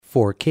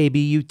For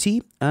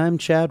KBUT, I'm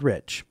Chad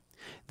Rich.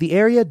 The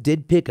area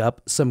did pick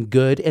up some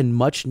good and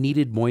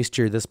much-needed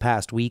moisture this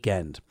past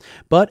weekend,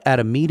 but at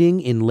a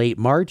meeting in late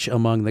March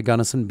among the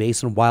Gunnison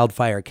Basin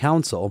Wildfire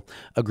Council,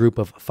 a group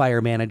of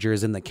fire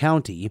managers in the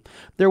county,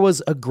 there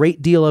was a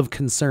great deal of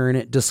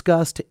concern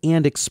discussed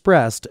and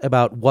expressed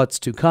about what's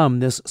to come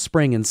this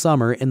spring and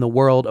summer in the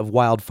world of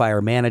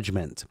wildfire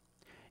management.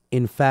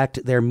 In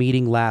fact, their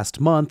meeting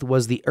last month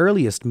was the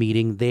earliest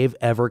meeting they've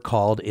ever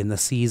called in the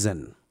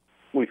season.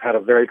 We've had a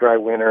very dry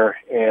winter,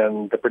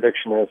 and the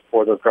prediction is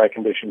for those dry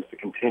conditions to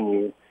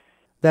continue.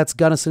 That's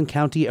Gunnison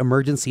County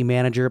Emergency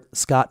Manager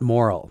Scott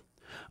Morrill.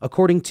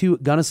 According to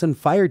Gunnison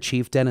Fire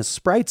Chief Dennis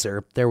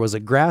Spreitzer, there was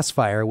a grass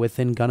fire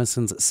within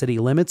Gunnison's city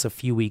limits a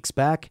few weeks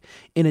back,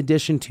 in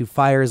addition to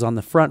fires on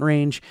the Front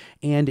Range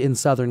and in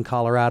southern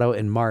Colorado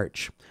in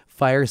March.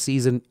 Fire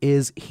season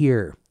is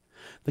here.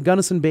 The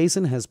Gunnison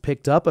Basin has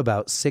picked up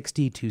about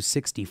 60 to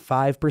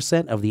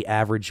 65% of the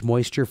average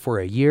moisture for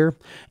a year,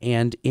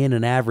 and in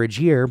an average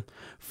year,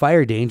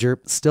 fire danger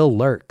still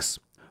lurks.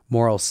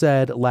 Morrill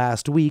said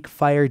last week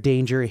fire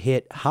danger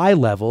hit high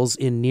levels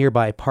in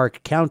nearby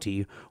Park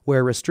County,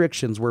 where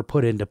restrictions were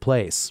put into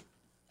place.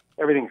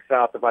 Everything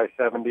south of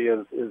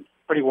I-70 is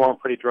pretty warm,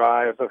 pretty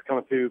dry. As I was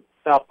coming through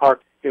South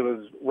Park, it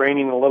was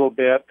raining a little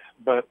bit,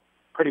 but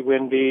pretty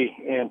windy,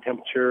 and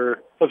temperature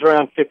was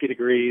around 50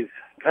 degrees.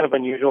 Kind of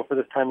unusual for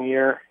this time of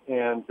year,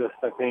 and just,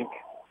 I think,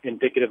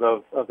 indicative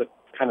of the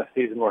kind of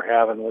season we're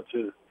having, which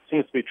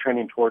seems to be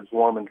trending towards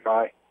warm and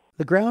dry.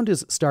 The ground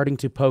is starting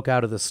to poke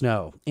out of the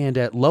snow, and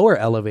at lower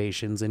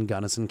elevations in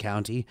Gunnison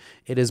County,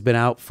 it has been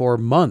out for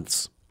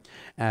months.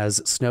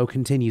 As snow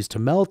continues to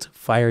melt,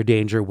 fire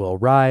danger will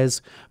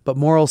rise, but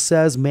Morrill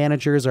says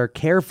managers are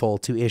careful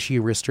to issue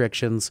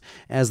restrictions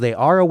as they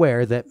are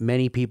aware that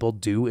many people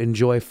do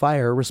enjoy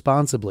fire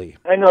responsibly.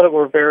 I know that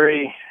we're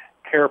very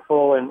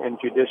careful and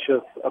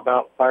judicious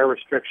about fire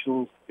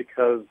restrictions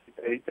because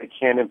they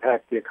can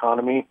impact the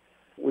economy.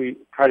 We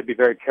try to be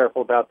very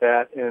careful about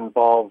that and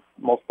involve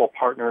multiple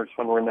partners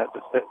when we're in that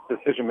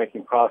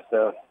decision-making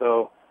process.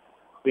 So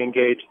we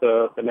engage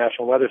the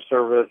National Weather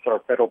Service, our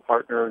federal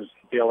partners,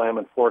 BLM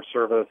and Forest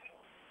Service,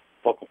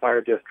 local fire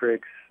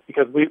districts,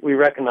 because we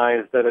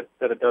recognize that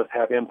it does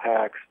have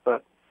impacts.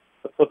 But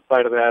the flip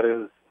side of that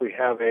is we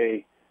have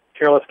a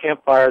careless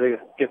campfire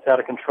that gets out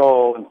of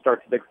control and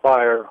starts a big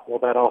fire. Well,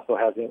 that also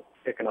has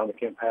economic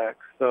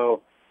impacts.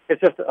 So it's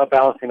just a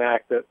balancing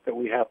act that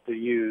we have to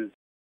use.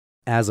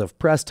 As of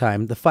press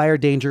time, the fire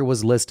danger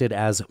was listed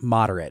as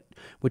moderate,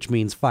 which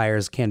means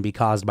fires can be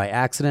caused by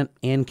accident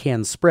and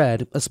can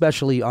spread,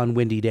 especially on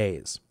windy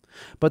days.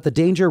 But the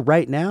danger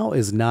right now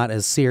is not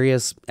as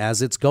serious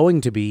as it's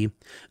going to be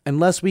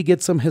unless we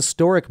get some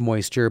historic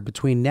moisture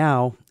between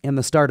now and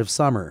the start of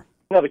summer.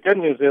 The good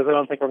news is I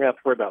don't think we're going to have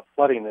to worry about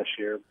flooding this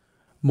year.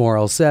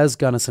 Morrill says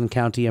Gunnison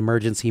County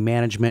Emergency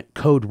Management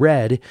Code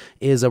Red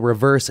is a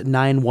reverse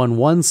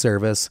 911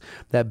 service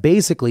that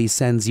basically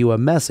sends you a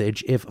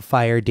message if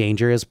fire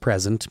danger is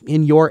present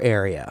in your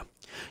area.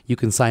 You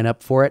can sign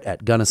up for it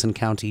at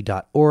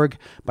GunnisonCounty.org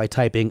by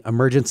typing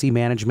Emergency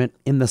Management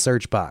in the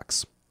search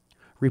box.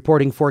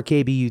 Reporting for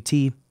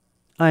KBUT,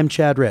 I'm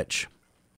Chad Rich.